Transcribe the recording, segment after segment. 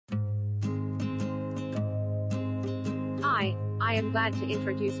Hi, I am glad to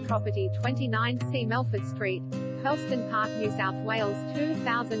introduce property 29C Melford Street, Hurlstone Park, New South Wales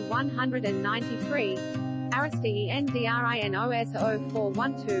 2193. ARIS DENDRINOS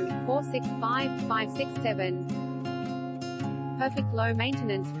 0412 465 567. Perfect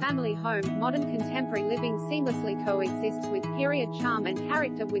low-maintenance family home, modern contemporary living seamlessly coexists with period charm and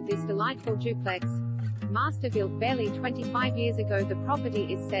character with this delightful duplex. Master-built barely 25 years ago, the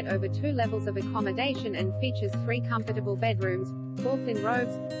property is set over 2 levels of accommodation and features 3 comfortable bedrooms, built-in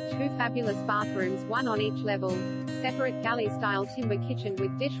robes, 2 fabulous bathrooms, 1 on each level, separate galley-style timber kitchen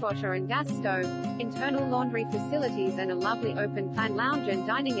with dishwasher and gas stove, internal laundry facilities and a lovely open-plan lounge and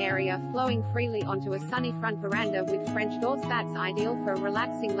dining area flowing freely onto a sunny front veranda with French doors that's ideal for a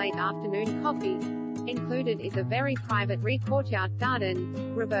relaxing late afternoon coffee. Included is a very private rear courtyard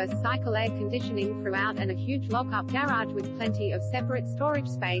garden, reverse cycle air conditioning throughout and a huge lock-up garage with plenty of separate storage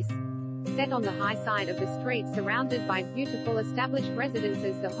space. Set on the high side of the street surrounded by beautiful established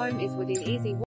residences, the home is within easy